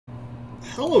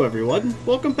Hello everyone,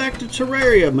 welcome back to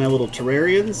Terraria, my little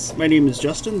Terrarians. My name is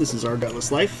Justin, this is our Gutless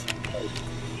Life.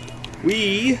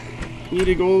 We need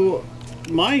to go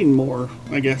mine more,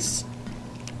 I guess.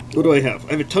 What do I have?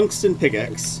 I have a tungsten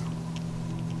pickaxe.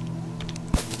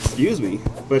 Excuse me,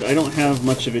 but I don't have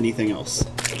much of anything else.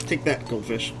 Take that,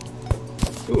 goldfish.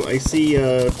 Ooh, I see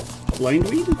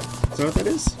blindweed? Is that what that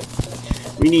is?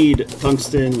 We need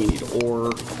tungsten, we need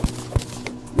ore,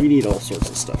 we need all sorts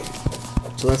of stuff.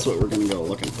 So that's what we're going to go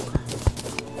looking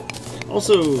for.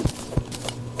 Also,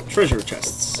 treasure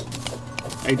chests.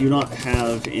 I do not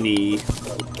have any...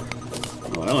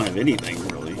 Oh, I don't have anything,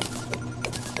 really.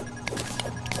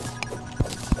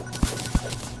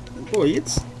 Boy,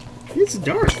 it's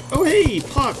dark. Oh, hey,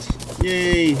 pot!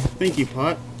 Yay! Thank you,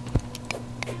 pot.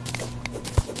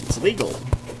 It's legal.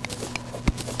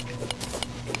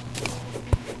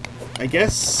 I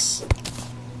guess...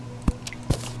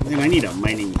 Man, I need a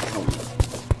mining helmet.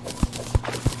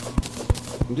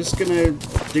 I'm just gonna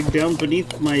dig down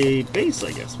beneath my base,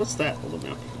 I guess. What's that little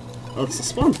map? Oh, it's the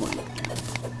spawn point.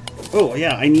 Oh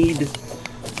yeah, I need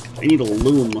a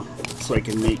loom so I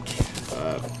can make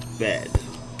a bed,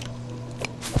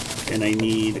 and I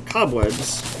need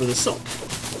cobwebs for the silk.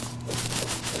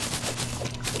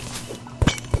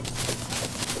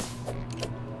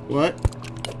 What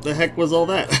the heck was all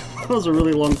that? That was a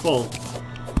really long fall,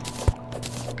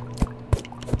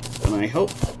 and I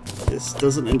hope this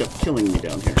doesn't end up killing me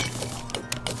down here.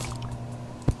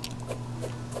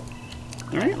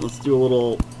 Alright, let's do a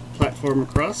little platform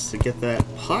across to get that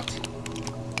pot.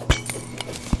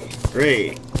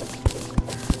 Great.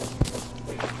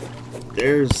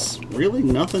 There's really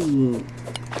nothing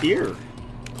here.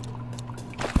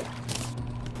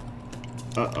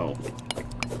 Uh-oh.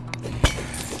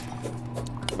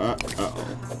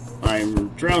 Uh-oh. I'm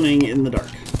drowning in the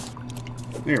dark.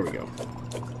 There we go.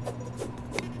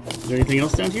 Is there anything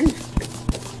else down here?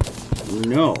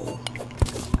 No.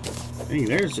 Hey,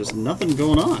 there's just nothing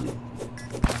going on.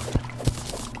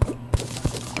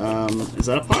 Is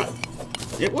that a pot?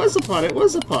 It was a pot, it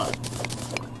was a pot.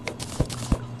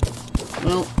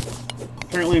 Well,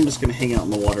 apparently I'm just gonna hang out in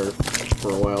the water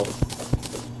for a while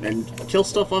and kill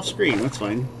stuff off screen, that's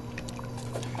fine.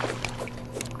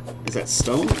 Is that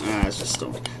stone? Ah, it's just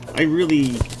stone. I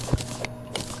really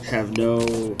have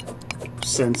no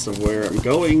sense of where I'm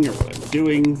going or what I'm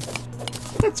doing.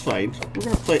 That's fine. We're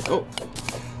gonna play... Oh,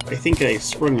 I think I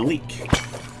sprung a leak.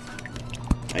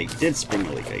 I did spring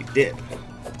a leak. I did.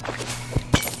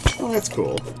 Oh, that's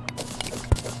cool.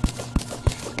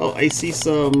 Oh, I see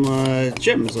some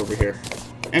gems over here.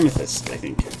 Amethyst, I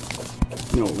think.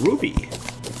 No, ruby.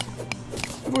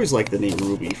 I've always liked the name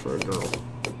Ruby for a girl.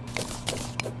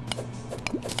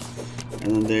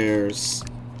 And then there's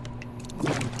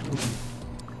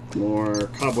more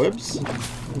cobwebs.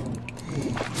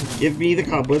 Give me the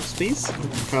cobwebs, please.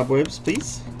 Cobwebs,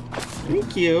 please.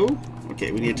 Thank you.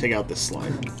 Okay, we need to take out this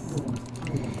slime.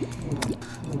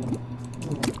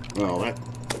 Well, that...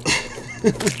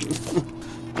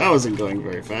 that wasn't going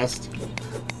very fast.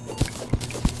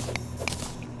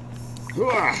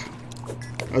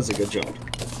 That was a good jump.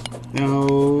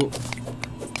 Now,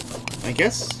 I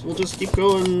guess we'll just keep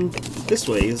going this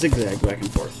way, zigzag back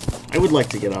and forth. I would like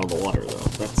to get out of the water, though.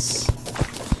 That's...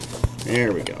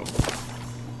 There we go.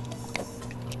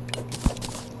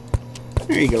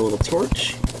 There you go, little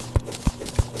torch.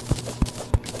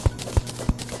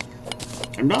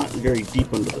 I'm not very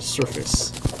deep under the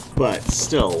surface, but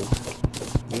still,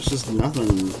 there's just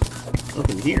nothing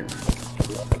here.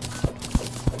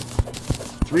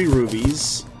 3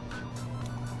 rubies,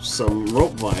 some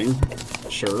rope vine,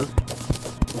 sure,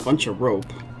 a bunch of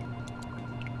rope.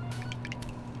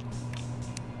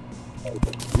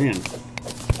 Man,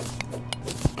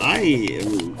 I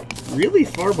am really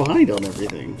far behind on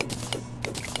everything.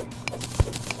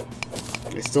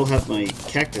 I still have my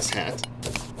cactus hat.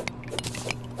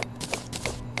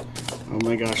 Oh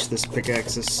my gosh, this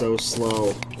pickaxe is so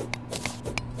slow.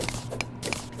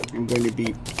 I'm going to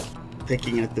be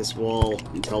picking at this wall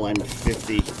until I'm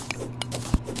 50.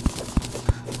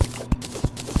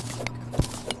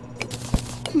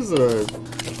 This is a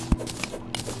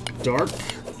dark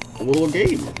little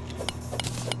game.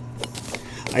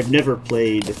 I've never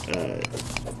played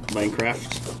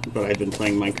Minecraft, but I've been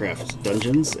playing Minecraft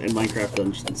Dungeons, and Minecraft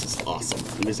Dungeons is awesome.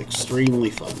 It is extremely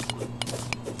fun.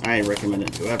 I recommend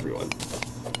it to everyone.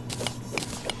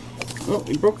 Well,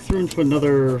 we broke through into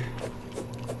another...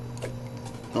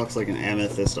 That looks like an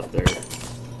amethyst up there.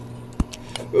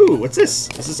 Ooh, what's this?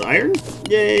 Is this iron?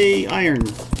 Yay, iron!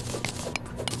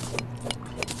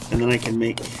 And then I can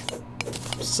make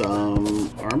some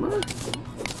armor?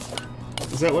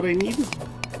 Is that what I need?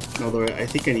 Although I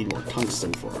think I need more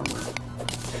tungsten for armor.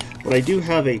 But I do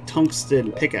have a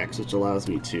tungsten pickaxe, which allows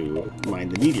me to mine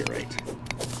the meteorite.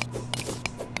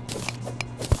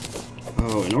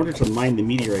 Oh, in order to mine the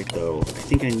meteorite, though, I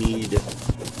think I need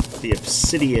the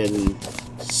obsidian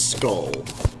skull,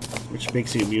 which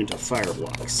makes me immune to fire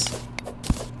blocks.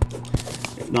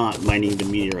 If not, mining the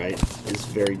meteorite is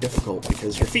very difficult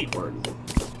because your feet burn.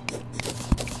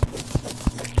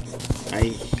 I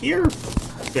hear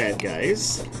bad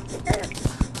guys.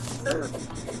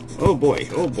 Oh boy,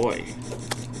 oh boy.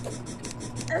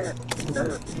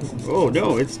 Oh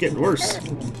no, it's getting worse.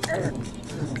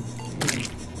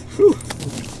 Whew.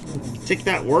 Take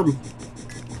that, worm.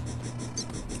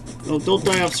 Oh, don't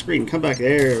die off screen. Come back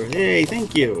there. Hey,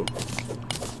 thank you.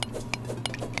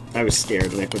 I was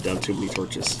scared and I put down too many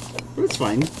torches. But it's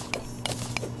fine.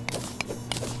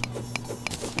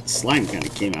 That slime kind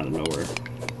of came out of nowhere.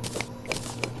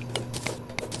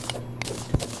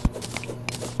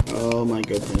 Oh my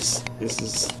goodness. This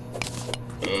is...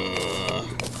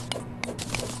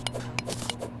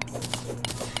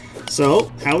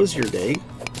 So, how was your day?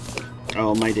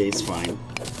 Oh, my day's fine.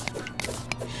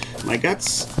 My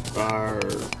guts are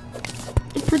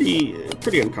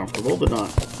pretty uncomfortable, but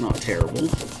not terrible.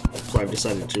 So I've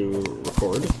decided to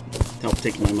record, help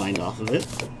take my mind off of it.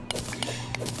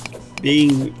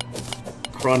 Being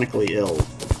chronically ill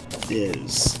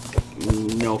is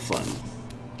no fun,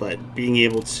 but being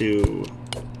able to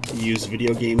use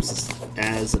video games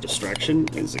as a distraction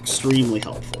is extremely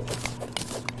helpful.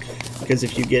 Because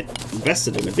if you get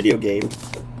invested in a video game,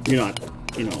 you're not,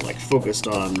 like focused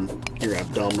on your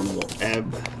abdominal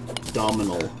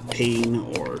pain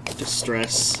or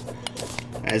distress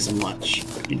as much.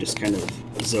 You just kind of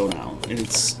zone out. And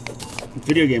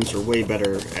video games are way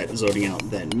better at zoning out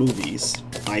than movies,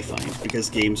 I find, because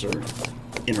games are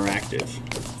interactive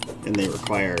and they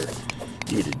require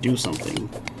you to do something.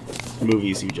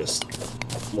 Movies you just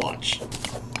watch.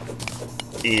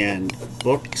 And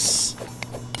books,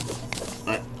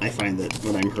 I find that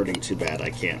when I'm hurting too bad, I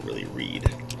can't really read.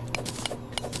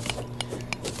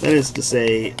 That is to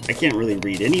say, I can't really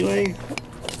read anyway,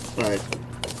 but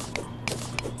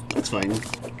that's fine.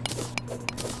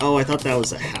 Oh, I thought that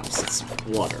was a house. It's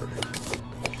water.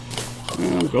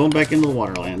 I'm going back into the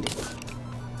waterland.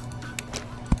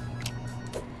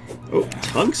 Oh,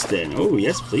 tungsten. Oh,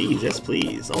 yes please, yes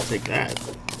please. I'll take that.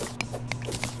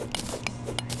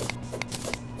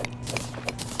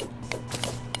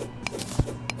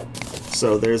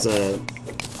 So there's a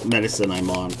medicine I'm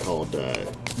on called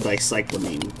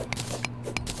dicyclamine.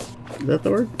 Is that the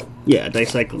word? Yeah,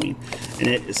 dicyclamine. And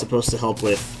it is supposed to help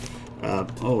with...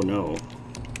 oh no.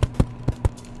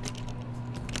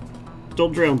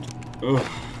 Don't drown. Ugh.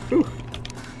 Whew.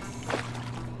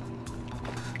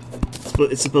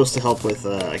 It's supposed to help with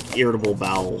like irritable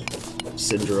bowel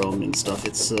syndrome and stuff.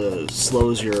 It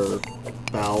slows your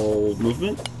bowel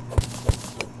movement.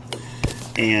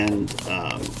 And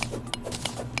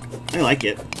I like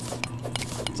it.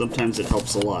 Sometimes it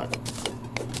helps a lot.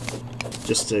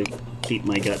 Just to keep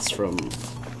my guts from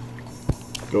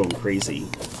going crazy.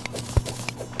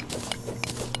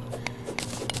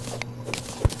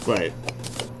 But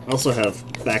I also have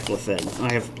baclofen.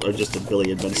 I have just a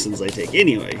billion medicines I take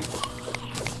anyway.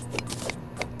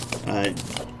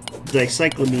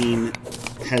 Dicyclamine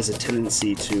has a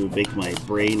tendency to make my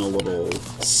brain a little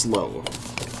slow.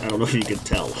 I don't know if you can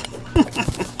tell.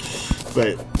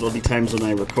 But there'll be times when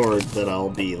I record that I'll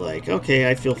be like, okay,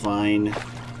 I feel fine.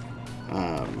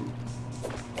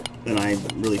 And I'm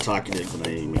really talkative when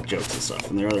I make jokes and stuff.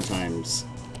 And there are other times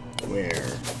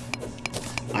where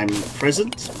I'm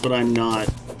present, but I'm not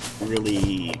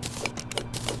really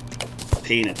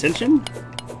paying attention.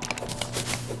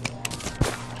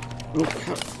 Oh,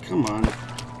 come on.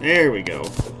 There we go.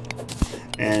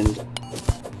 And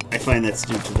I find that's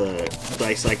due to the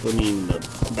dicyclamine and the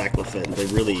baclofen. They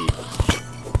really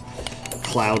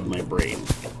cloud my brain.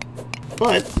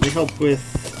 But they help with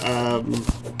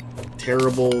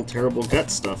terrible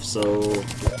gut stuff, so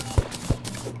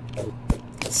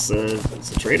it's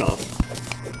a trade-off.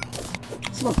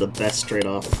 It's not the best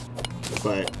trade-off,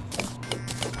 but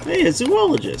hey, a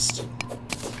zoologist.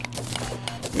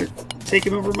 They're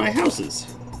taking over my houses.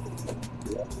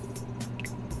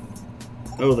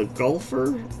 Oh, the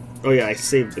golfer? Oh yeah, I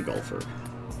saved the golfer.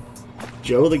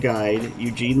 Joe the guide,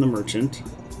 Eugene the merchant,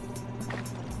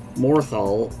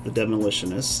 Morthal the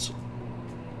demolitionist,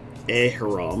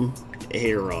 Ahiram,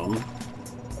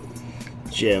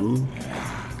 Jim,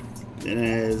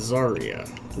 and Zaria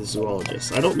the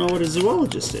zoologist. I don't know what a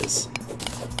zoologist is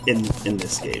in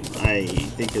this game. I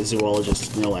think a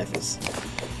zoologist in real life is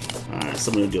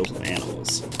someone who deals with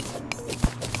animals.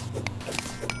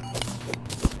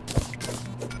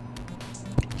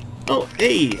 Oh,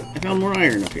 hey! I found more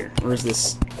iron up here. Or is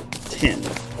this tin?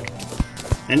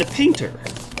 And a painter.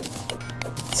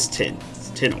 It's tin. It's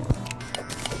tin ore.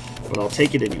 But I'll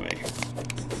take it anyway.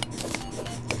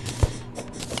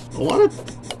 A lot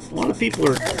of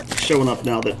people are showing up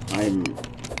now that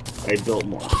I built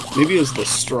more. Maybe it was the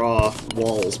straw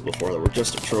walls before that were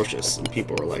just atrocious, and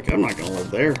people were like, I'm not gonna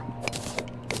live there.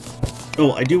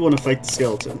 Oh, I do want to fight the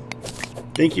skeleton.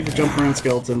 Thank you for jumping around,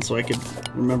 skeleton, so I could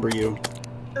remember you.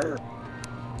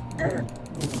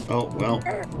 Oh, well.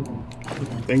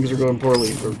 Things are going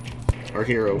poorly for our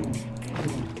hero.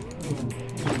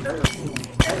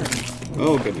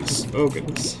 Oh, goodness. Oh,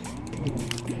 goodness.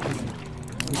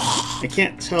 I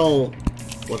can't tell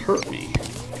what hurt me.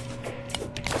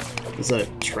 Is that a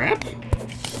trap?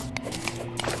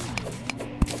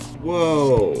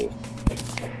 Whoa.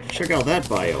 Check out that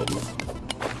biome.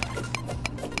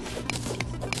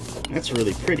 That's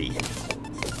really pretty.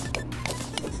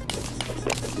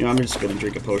 You know, I'm just gonna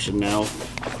drink a potion now.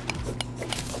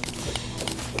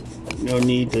 No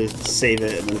need to save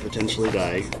it and then potentially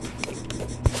die.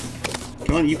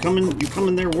 Come on, you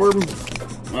coming there, worm?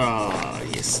 Ah,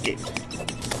 he escaped.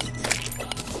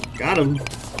 Got him.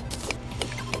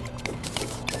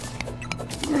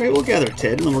 Alright, we'll gather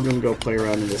 10, and then we're gonna go play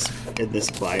around in this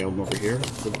biome over here,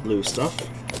 the blue stuff.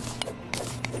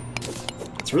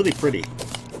 It's really pretty.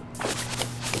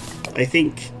 I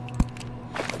think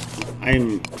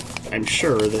I'm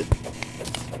sure that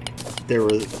there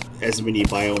were as many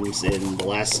biomes in the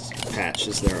last patch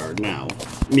as there are now.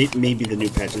 Maybe the new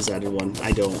patch has added one.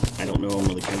 I don't know. I'm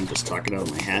really kind of just talking out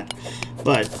of my hat.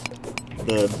 But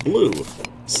the blue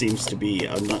seems to be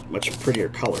a not much prettier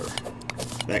color.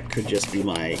 That could just be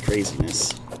my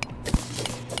craziness.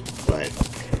 But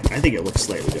I think it looks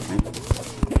slightly different.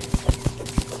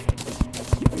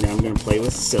 Now I'm going to play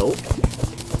with silt.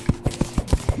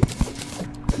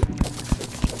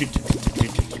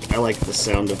 I like the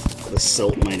sound of the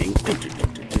silt mining.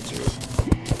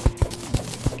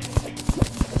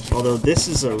 Although this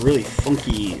is a really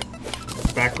funky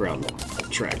background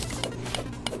track.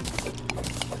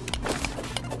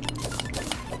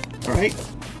 Alright.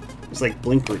 There's like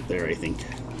blink root there, I think.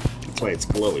 That's why it's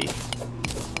glowy.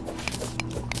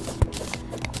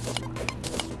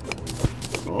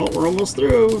 Oh, we're almost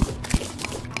through.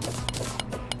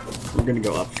 We're gonna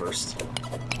go up first.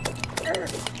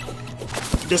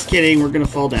 Just kidding, we're gonna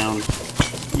fall down.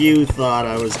 You thought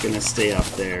I was gonna stay up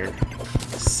there.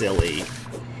 Silly.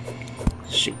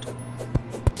 Shoot.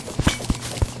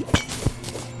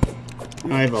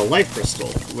 Now I have a life crystal,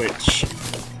 which...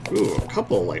 Ooh, a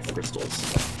couple of life crystals.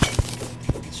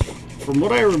 From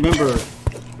what I remember...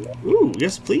 Ooh,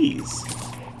 yes please.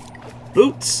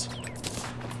 Boots!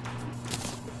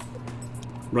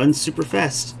 Run super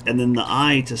fast, and then the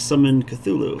eye to summon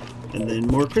Cthulhu, and then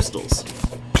more crystals.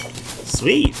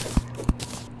 Sweet!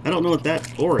 I don't know what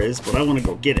that ore is, but I want to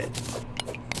go get it.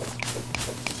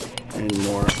 And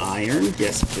more iron,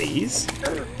 yes please.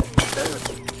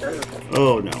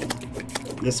 Oh no.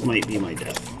 This might be my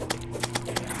death.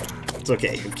 It's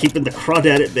okay, I'm keeping the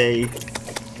crawdad at bay.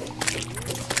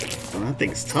 Oh, that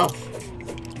thing's tough.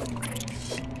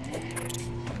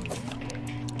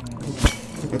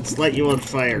 Let's light you on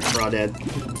fire, crawdad.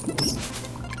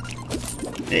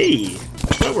 Hey!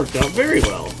 That worked out very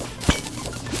well.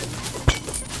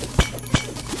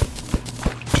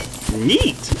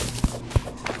 Neat!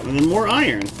 And then more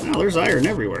iron. Wow, there's iron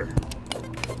everywhere.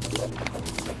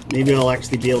 Maybe I'll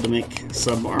actually be able to make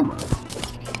some armor.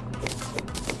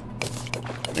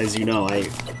 As you know, I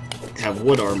have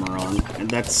wood armor on, and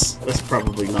that's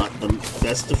probably not the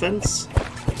best defense.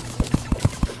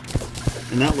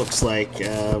 And that looks like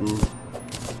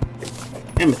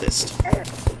amethyst.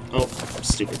 Oh,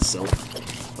 stupid silt.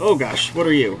 Oh gosh, what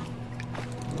are you?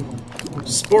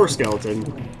 Spore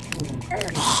skeleton.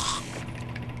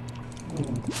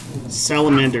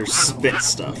 Salamander spit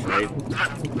stuff, right?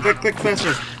 Click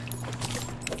faster.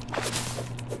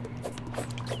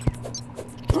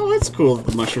 Oh, that's cool that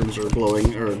the mushrooms are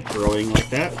glowing or growing like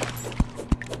that.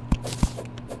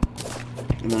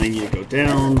 And then I need to go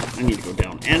down. I need to go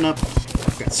down and up.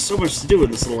 I've got so much to do in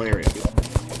this little area.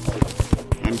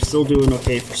 I'm still doing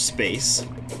okay for space.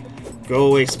 Go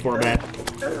away, spore bat.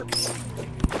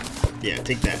 Yeah,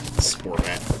 take that, spore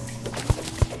bat.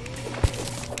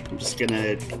 I'm just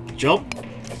gonna jump.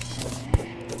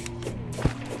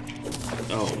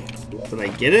 Oh, did I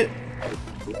get it?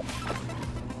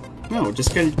 No,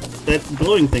 just kind of, that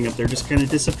glowing thing up there just kind of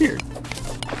disappeared.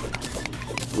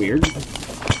 Weird.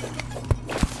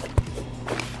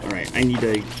 Alright, I need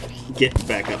to get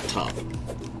back up top.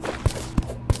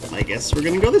 I guess we're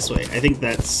gonna go this way. I think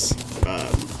that's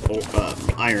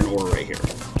iron ore right here.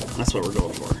 That's what we're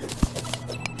going for.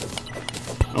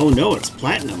 Oh no, it's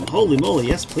platinum. Holy moly,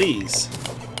 yes please.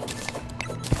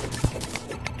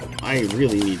 I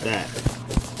really need that.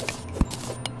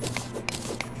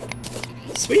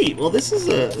 Sweet. Well, this was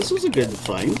a good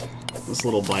find. This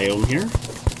little biome here.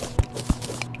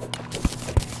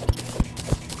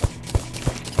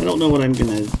 I don't know what I'm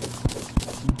gonna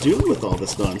do with all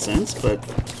this nonsense, but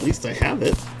at least I have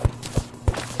it.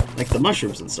 Like the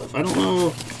mushrooms and stuff. I don't know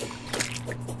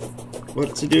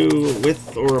what to do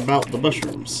with or about the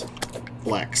mushrooms.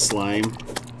 Black slime.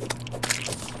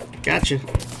 Gotcha.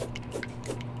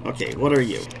 Okay, what are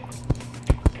you?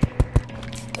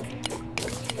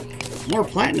 More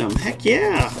platinum. Heck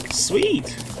yeah!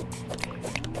 Sweet!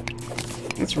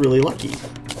 That's really lucky.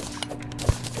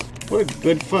 What a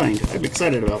good find. I'm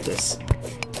excited about this.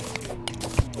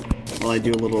 While I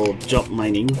do a little jump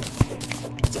mining.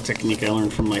 It's a technique I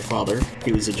learned from my father.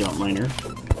 He was a jump miner.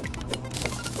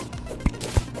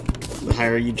 The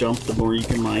higher you jump, the more you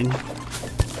can mine.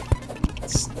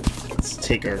 Let's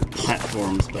take our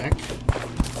platforms back.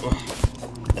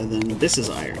 And then this is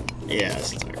iron. Yeah,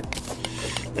 this is iron.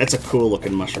 That's a cool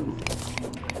looking mushroom.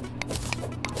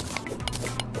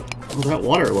 Oh, that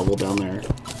water level down there.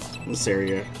 This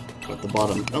area at the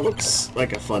bottom. That looks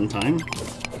like a fun time.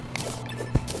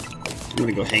 I'm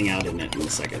gonna go hang out in it in a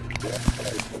second.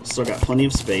 Still got plenty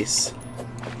of space.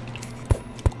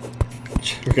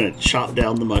 We're gonna chop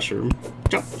down the mushroom.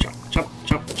 Chop, chop, chop,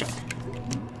 chop, chop.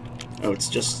 Oh, it's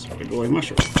just a glowing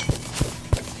mushroom.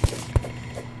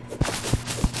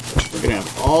 We're gonna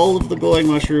have all of the glowing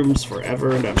mushrooms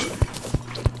forever and ever.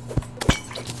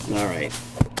 Alright.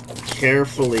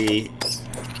 Carefully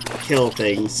kill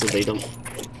things so they don't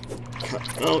cut.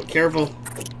 Oh, careful.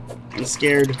 I'm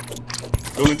scared.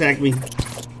 Don't attack me.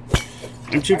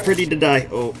 I'm too pretty to die.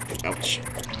 Oh, ouch.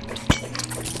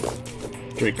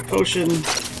 Drink a potion.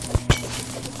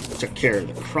 Took care of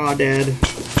the crawdad.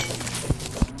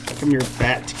 Come here,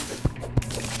 bat.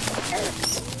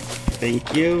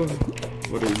 Thank you.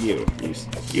 What are you?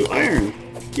 You iron.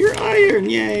 You're iron,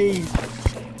 yay!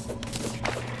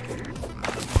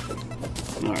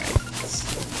 Alright.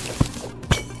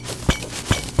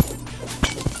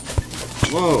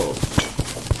 Whoa.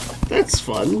 That's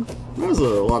fun. That was a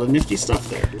lot of nifty stuff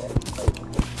there.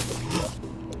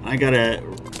 I got a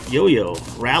yo-yo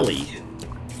rally.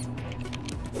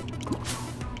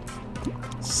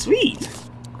 Sweet!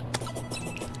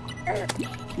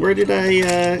 Where did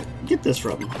I get this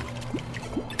from?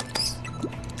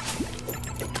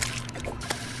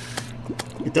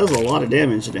 It does a lot of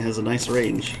damage and it has a nice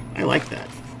range. I like that.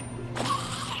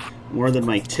 More than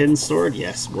my tin sword?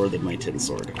 Yes, more than my tin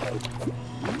sword.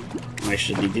 I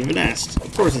shouldn't have even asked.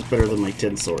 Of course it's better than my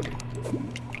tin sword.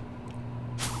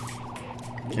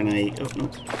 Can I... Oh, no.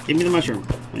 Give me the mushroom.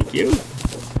 Thank you.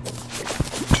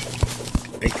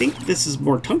 I think this is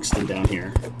more tungsten down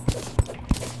here.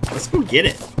 Let's go get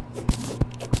it.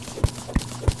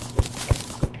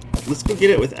 Let's go get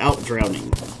it without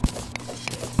drowning.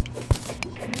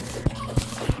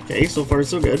 Okay, so far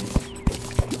so good.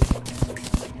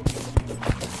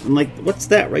 I'm like, what's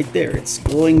that right there? It's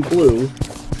glowing blue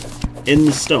in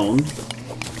the stone,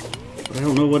 but I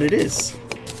don't know what it is.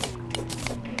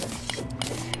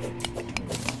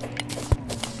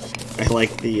 I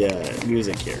like the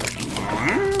music here.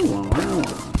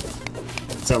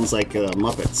 It sounds like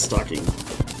Muppets talking.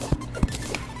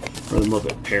 Or the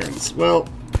Muppet parents. Well,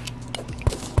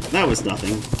 that was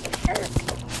nothing.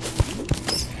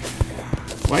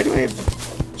 Why do I have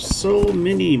so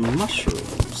many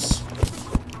mushrooms?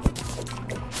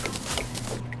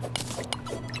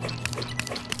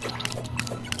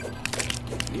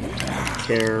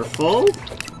 Careful.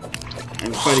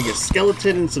 I'm fighting a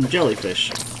skeleton and some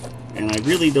jellyfish. And I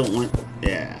really don't want,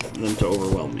 them to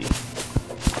overwhelm me.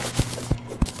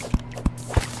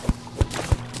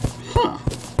 Huh.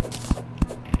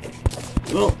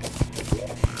 Well,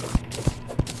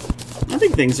 I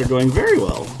think things are going very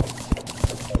well.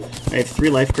 I have 3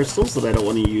 life crystals that I don't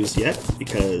want to use yet,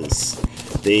 because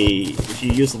if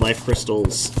you use the life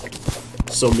crystals,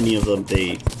 so many of them,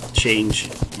 they change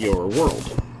your world.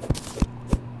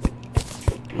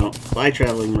 Oh, bye,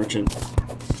 traveling merchant.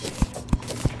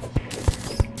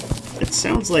 It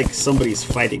sounds like somebody's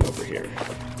fighting over here.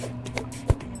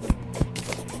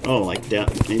 Oh, like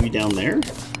maybe down there?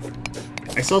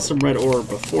 I saw some red ore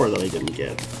before that I didn't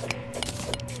get.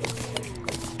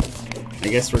 I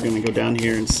guess we're gonna go down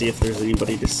here and see if there's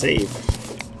anybody to save.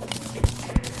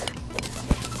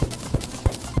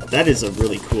 That is a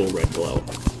really cool red glow.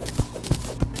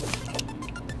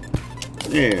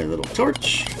 There, little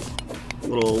torch. A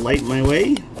little light my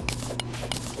way.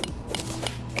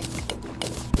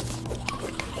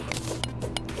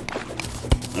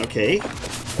 Okay.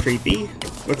 Creepy.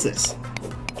 What's this?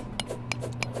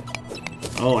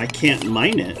 Oh, I can't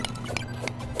mine it.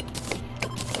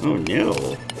 Oh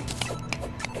no.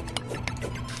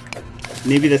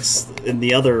 Maybe that's in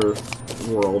the other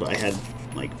world I had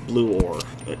like blue ore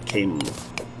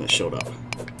that showed up.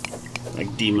 Like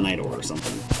demonite ore or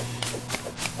something.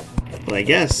 But I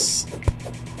guess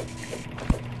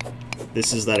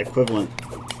this is that equivalent.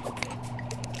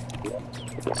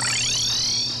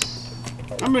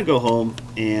 I'm gonna go home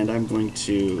and I'm going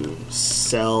to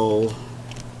sell.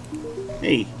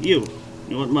 Hey, you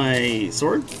want my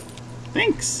sword?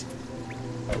 Thanks.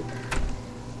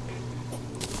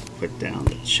 Put down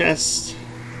the chest.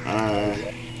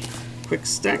 Quick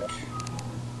stack.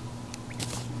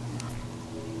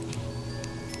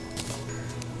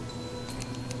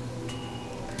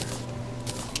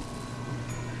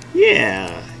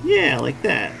 Yeah, like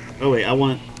that. Oh wait, I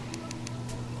want.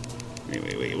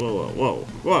 Wait,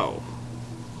 whoa.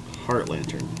 Heart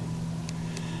lantern.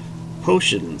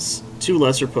 Potions. 2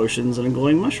 lesser potions and a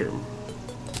glowing mushroom.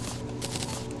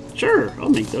 Sure, I'll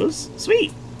make those.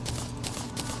 Sweet.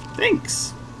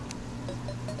 Thanks.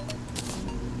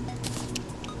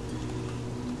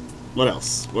 What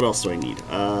else? What else do I need?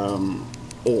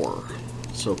 Ore.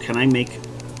 So can I make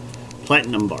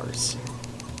platinum bars?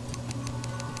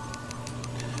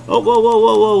 Oh,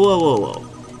 whoa.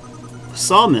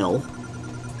 Sawmill.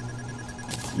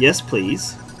 Yes,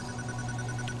 please.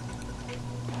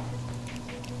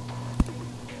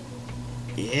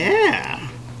 Yeah.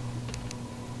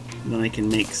 And then I can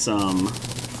make some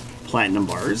platinum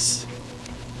bars.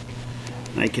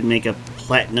 I can make a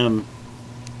platinum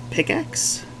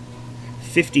pickaxe.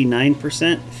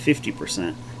 59%,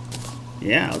 50%.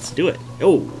 Yeah, let's do it.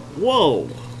 Oh, whoa.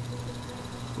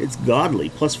 It's godly.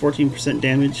 Plus 14%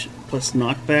 damage, plus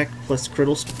knockback, plus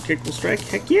critical strike.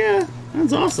 Heck yeah.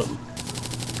 That's awesome.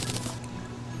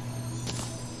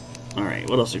 Alright,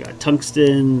 what else we got?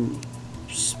 Tungsten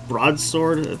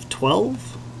broadsword of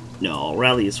 12? No,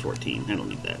 rally is 14. I don't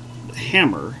need that. The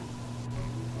hammer.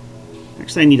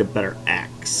 Actually, I need a better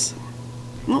axe.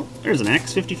 Well, there's an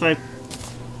axe. 55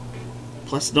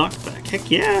 plus knockback. Heck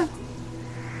yeah.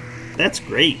 That's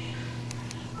great.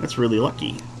 That's really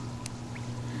lucky.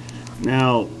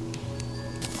 Now,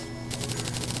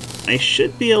 I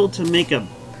should be able to make a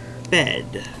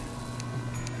bed.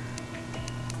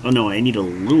 Oh no, I need a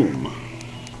loom.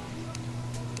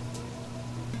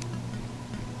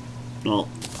 Well,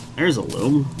 there's a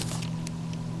loom.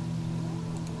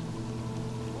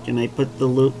 Can I put the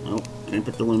loom? Oh, can I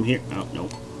put the loom here? Oh, no.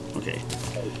 Okay.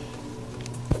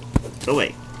 Go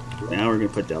away. Now we're going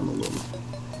to put down the loom.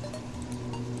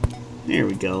 There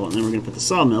we go. And then we're going to put the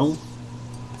sawmill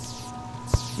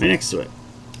right next to it.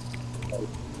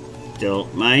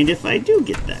 Don't mind if I do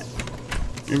get that.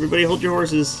 Everybody hold your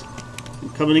horses. I'm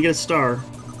coming to get a star.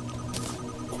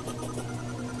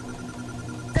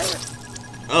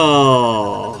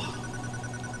 Oh.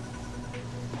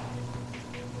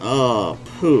 Oh,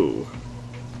 poo.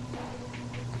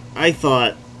 I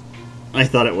thought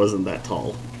it wasn't that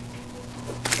tall.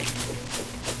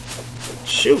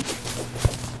 Shoot.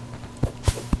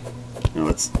 Now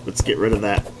let's get rid of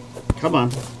that. Come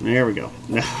on. There we go.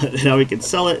 Now we can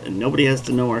sell it and nobody has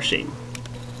to know our shame.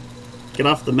 Get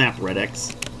off the map, Red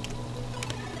X.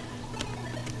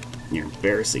 You're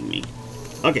embarrassing me.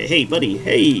 Okay, hey, buddy.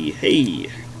 Hey.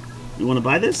 You want to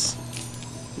buy this?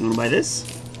 You want to buy this?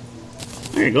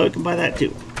 There you go. You can buy that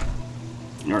too.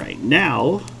 Alright,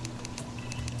 now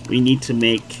we need to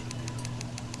make...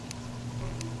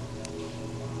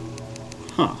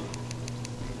 Huh.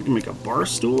 We can make a bar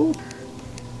stool?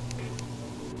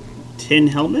 Tin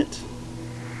helmet?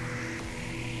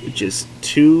 Which is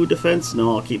 2 defense?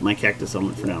 No, I'll keep my cactus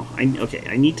helmet for now. Okay,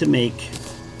 I need to make...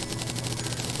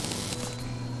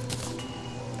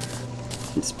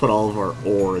 Let's put all of our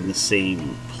ore in the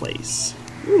same place.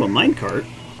 Ooh, a minecart.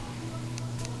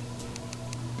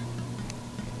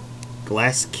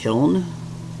 Glass kiln?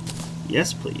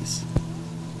 Yes, please.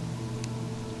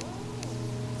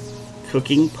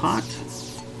 Cooking pot?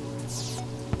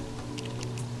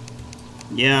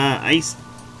 Yeah, I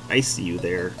see you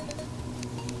there.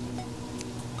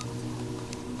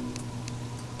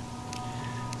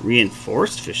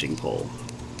 Reinforced fishing pole.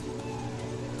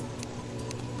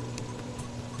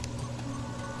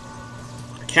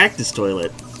 Cactus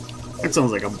toilet. That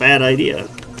sounds like a bad idea.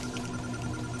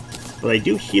 But I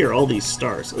do hear all these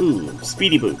stars. Ooh,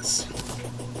 speedy boots.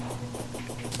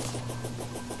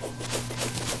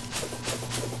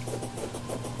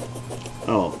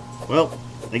 Oh, well,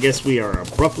 I guess we are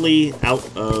abruptly out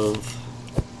of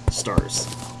stars.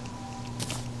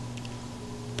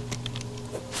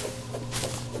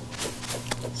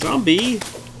 Zombie!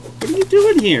 What are you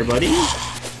doing here, buddy?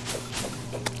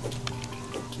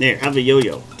 There, have a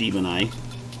yo-yo, Demon Eye.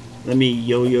 Let me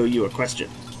yo-yo you a question.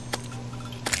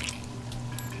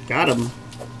 Got him.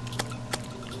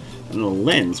 And a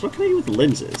lens. What can I do with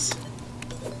lenses?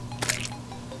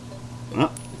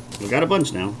 Well, we got a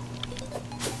bunch now.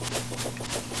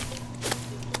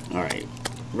 Alright.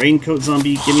 Raincoat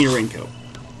zombie, give me a raincoat.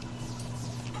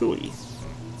 Pooey.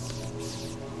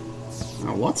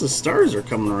 Oh, lots of stars are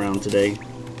coming around today.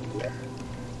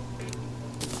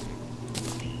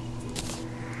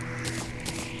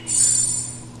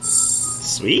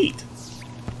 Sweet.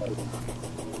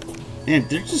 Man,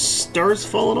 there's just stars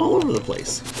falling all over the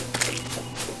place.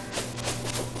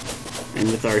 And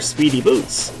with our speedy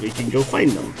boots, we can go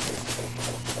find them.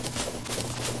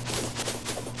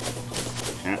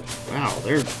 Wow,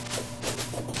 they're...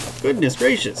 Goodness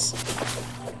gracious.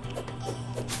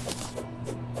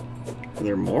 Are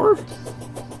there more?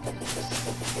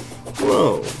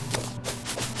 Whoa.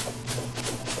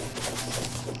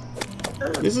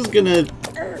 This is gonna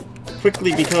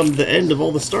quickly become the end of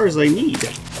all the stars I need.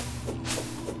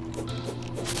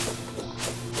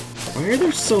 Why are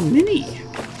there so many?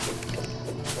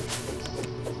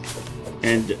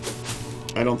 And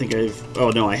I don't think I've...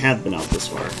 Oh no, I have been out this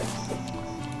far.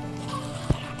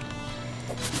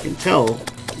 You can tell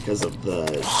because of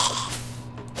the...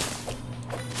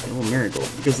 Oh, marigold.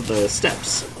 Because of the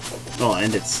steps. Oh,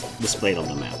 and it's displayed on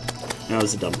the map. That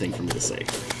was a dumb thing for me to say.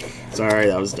 Sorry,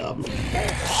 that was dumb.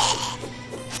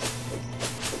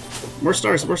 More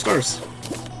stars, more stars.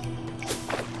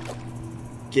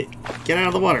 Get out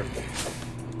of the water.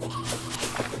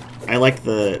 I like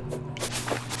the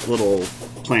little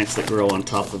plants that grow on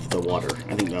top of the water.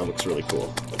 I think that looks really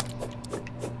cool.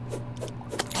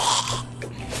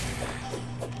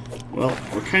 Well,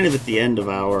 we're kind of at the end of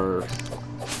our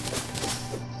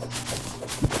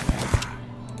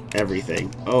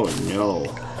everything. Oh no.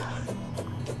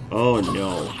 Oh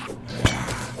no.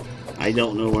 I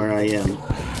don't know where I am.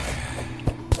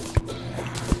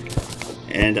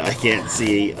 And I can't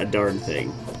see a darn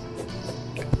thing.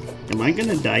 Am I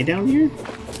gonna die down here?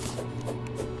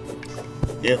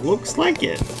 It looks like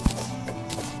it.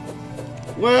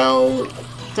 Well,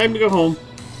 time to go home.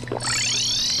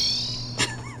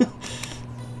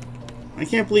 I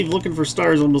can't believe looking for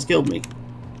stars almost killed me.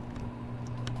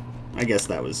 I guess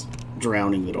that was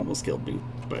drowning that almost killed me,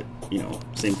 but, you know,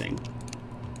 same thing.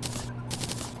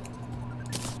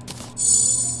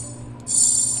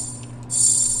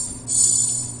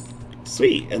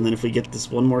 Sweet, and then if we get this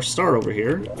one more star over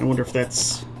here, I wonder if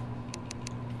that's...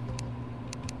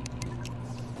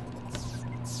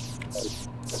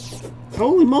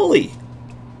 Holy moly!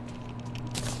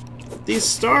 These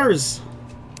stars!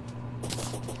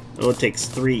 Oh, it takes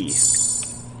 3.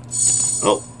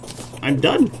 Oh, I'm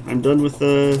done. I'm done with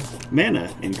the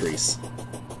mana increase.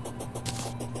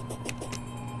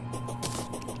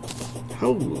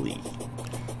 Holy.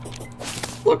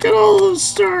 Look at all those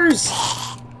stars!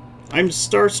 I'm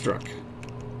starstruck.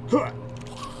 Huh.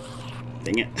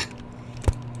 Dang it.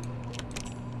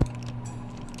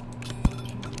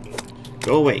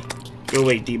 Go away. Go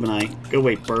away, Demon Eye. Go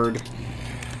away, bird.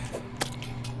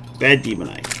 Bad Demon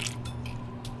Eye.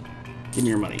 Give me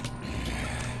your money.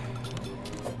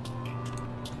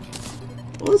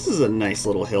 Well, this is a nice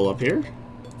little hill up here.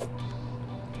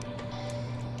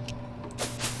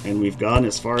 And we've gone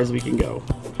as far as we can go.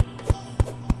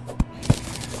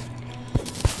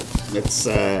 Let's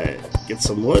get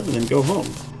some wood and then go home.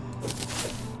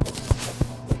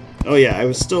 Oh yeah, I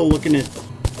was still looking at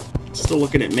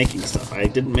making stuff. I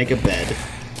didn't make a bed.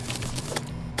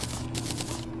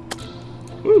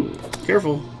 Ooh,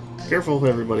 careful. Careful,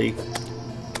 everybody.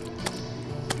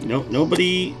 No,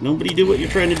 nobody do what you're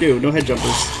trying to do. No head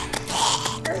jumpers.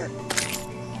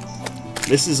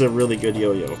 This is a really good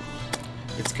yo-yo.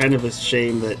 It's kind of a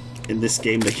shame that in this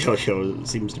game the yo-yo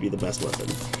seems to be the best weapon.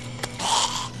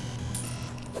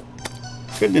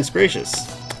 Goodness gracious.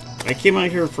 I came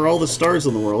out here for all the stars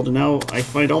in the world, and now I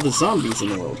find all the zombies in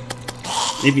the world.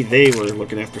 Maybe they were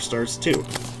looking after stars too.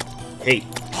 Hey,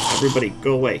 everybody,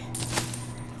 go away.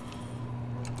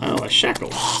 Oh, a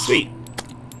shackle. Sweet.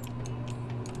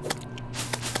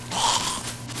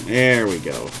 There we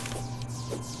go.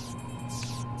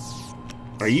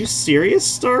 Are you serious,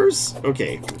 stars?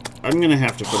 Okay, I'm gonna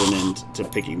have to put an end to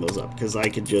picking those up, because I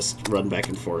could just run back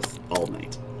and forth all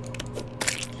night.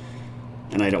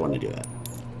 And I don't want to do that.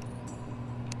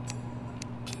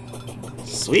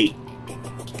 Sweet.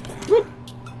 Whoop.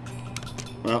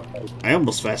 Well, I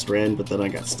almost fast ran, but then I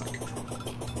got stuck.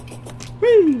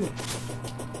 Woo!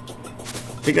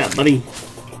 Take that, buddy.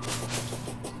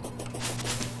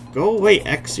 Go away,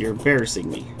 X. You're embarrassing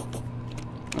me.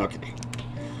 Okay.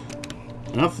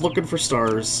 Enough looking for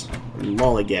stars and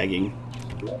lollygagging.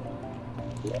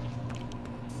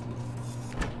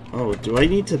 Oh, do I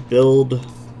need to build...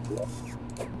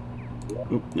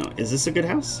 Oop, no, is this a good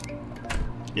house?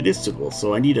 It is suitable,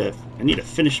 so I need a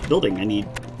finished building. I need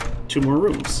 2 more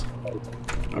rooms.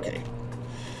 Okay.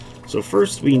 So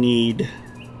first we need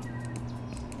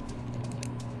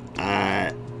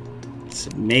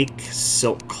to make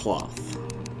silk cloth.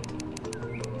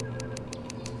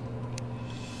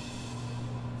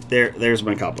 There's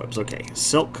my cobwebs. Okay,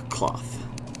 silk cloth.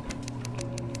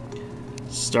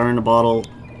 Star in a bottle,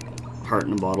 heart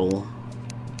in a bottle.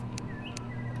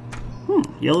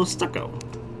 Yellow stucco.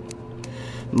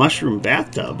 Mushroom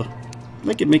bathtub.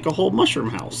 I could make a whole mushroom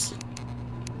house.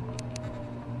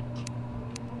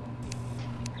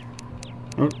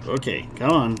 Oh, okay,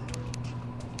 come on.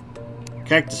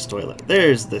 Cactus toilet.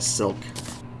 There's the silk.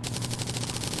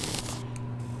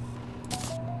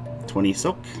 20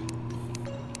 silk.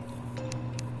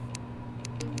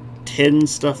 10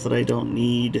 stuff that I don't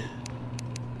need.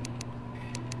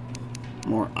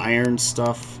 More iron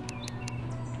stuff.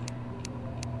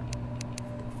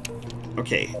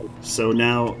 Okay, so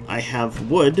now I have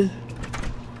wood,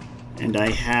 and I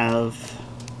have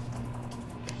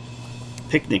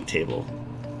picnic table.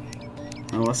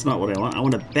 Oh, that's not what I want. I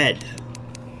want a bed.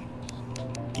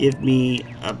 Give me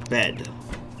a bed.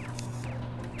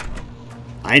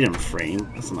 Item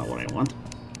frame. That's not what I want.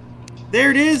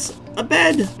 There it is! A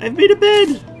bed! I've made a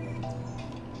bed!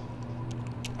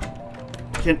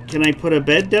 Can I put a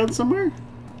bed down somewhere?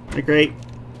 Like right...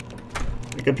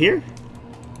 like up here?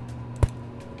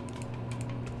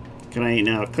 Can I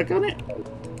now click on it?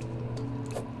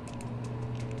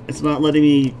 It's not letting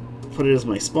me put it as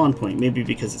my spawn point. Maybe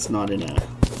because it's not in a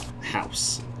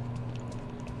house.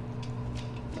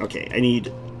 Okay, I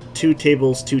need 2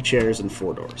 tables, 2 chairs, and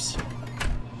 4 doors.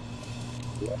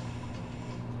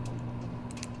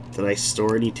 Did I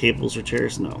store any tables or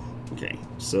chairs? No. Okay,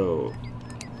 so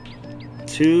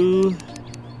 2...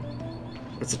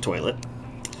 that's a toilet.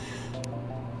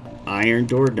 Iron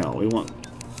door? No, we want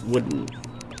wooden,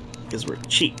 because we're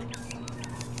cheap.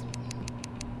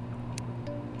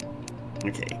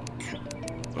 Okay.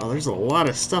 Well, there's a lot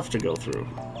of stuff to go through.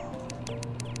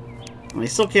 I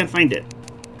still can't find it.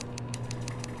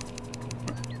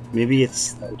 Maybe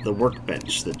it's the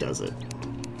workbench that does it.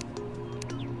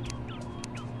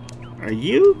 Are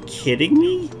you kidding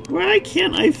me? Why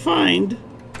can't I find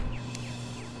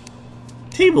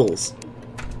tables?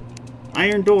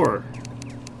 Iron door.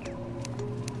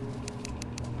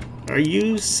 Are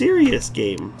you serious,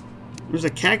 game? There's a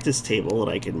cactus table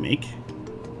that I can make.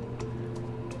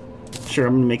 Sure,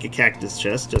 I'm gonna make a cactus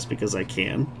chest just because I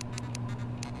can.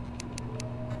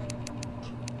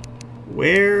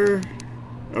 Where?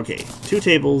 Okay, 2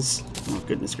 tables. Oh,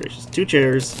 goodness gracious. 2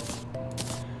 chairs.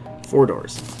 4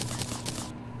 doors.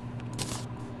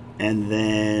 And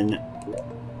then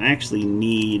I actually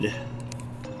need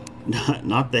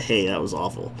not the hay, that was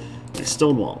awful. My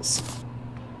stone walls.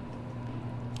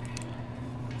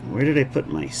 Where did I put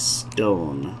my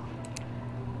stone?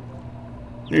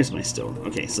 There's my stone.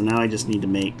 Okay, so now I just need to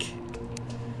make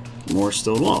more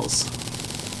stone walls.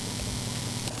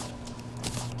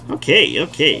 Okay,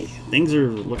 okay. Things are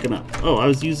looking up. Oh, I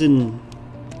was using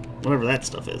whatever that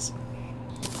stuff is.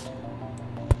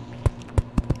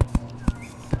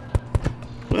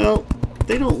 Well,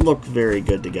 they don't look very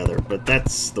good together, but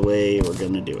that's the way we're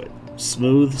gonna do it.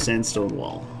 Smooth sandstone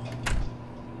wall.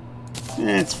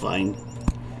 That's fine.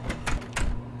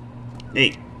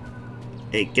 Hey.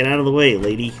 Hey, get out of the way,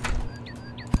 lady.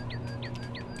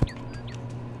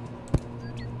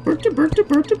 Berta, Berta,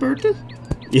 Berta, Berta.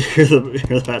 You hear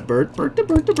that bird? Berta,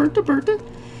 Berta, Berta, Berta.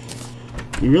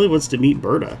 He really wants to meet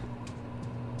Berta.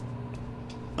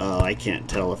 Oh, I can't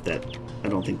tell if that... I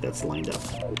don't think that's lined up.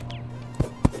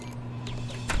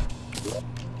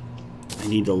 I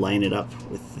need to line it up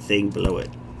with the thing below it.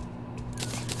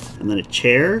 And then a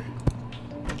chair.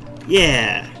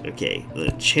 Yeah, okay.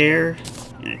 A chair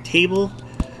and a table.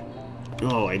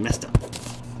 Oh, I messed up.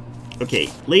 Okay,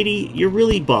 lady, you're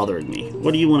really bothering me.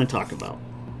 What do you want to talk about?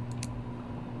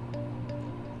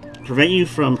 Prevent you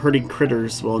from hurting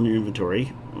critters while in your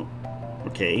inventory.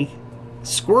 Okay.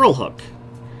 Squirrel hook.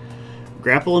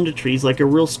 Grapple into trees like a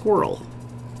real squirrel.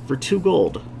 For 2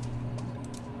 gold.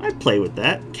 I'd play with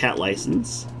that. Cat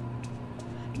license.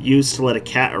 Used to let a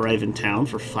cat arrive in town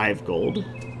for 5 gold.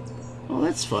 Oh,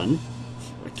 that's fun.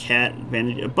 A cat,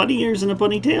 a bunny ears and a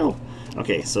bunny tail.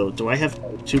 Okay, so do I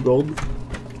have 2 gold?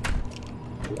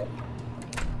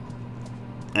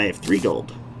 I have 3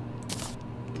 gold.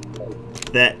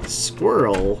 that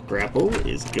squirrel grapple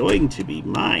is going to be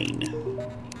mine.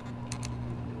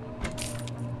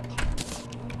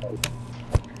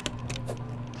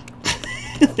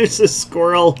 There's a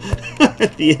squirrel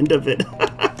at the end of it.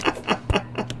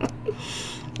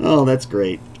 Oh, that's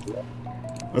great.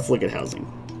 Let's look at housing.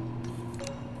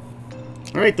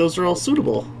 Alright, those are all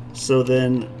suitable. So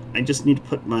then I just need to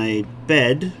put my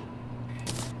bed...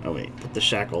 Oh wait, put the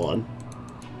shackle on.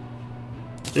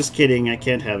 Just kidding, I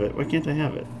can't have it. Why can't I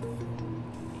have it?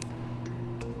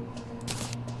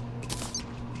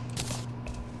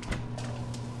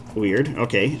 Weird.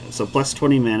 Okay, so plus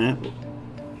 20 mana.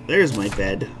 There's my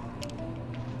bed.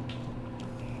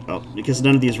 Oh, because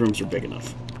none of these rooms are big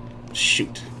enough.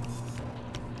 Shoot.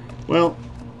 Well,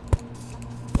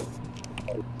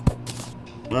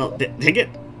 dang it.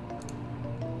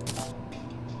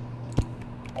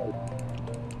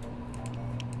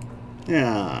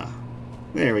 Yeah,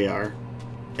 there we are.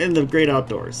 In the great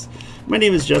outdoors. My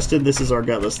name is Justin, this is Our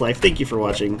Gutless Life. Thank you for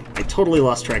watching. I totally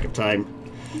lost track of time.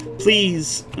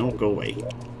 Please, don't go away.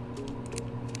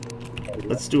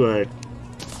 Let's do a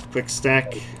quick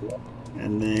stack,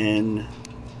 and then...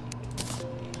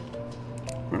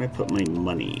 Where do I put my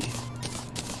money?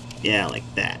 Yeah, like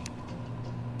that.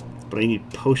 But I need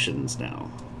potions now.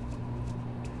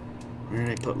 Where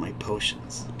did I put my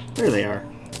potions? There they are.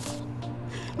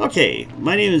 Okay,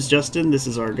 my name is Justin. This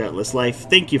is Our Gutless Life.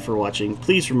 Thank you for watching.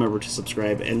 Please remember to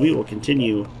subscribe, and we will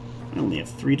continue. I only have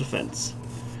 3 defense.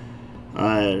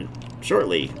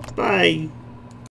 Shortly. Bye!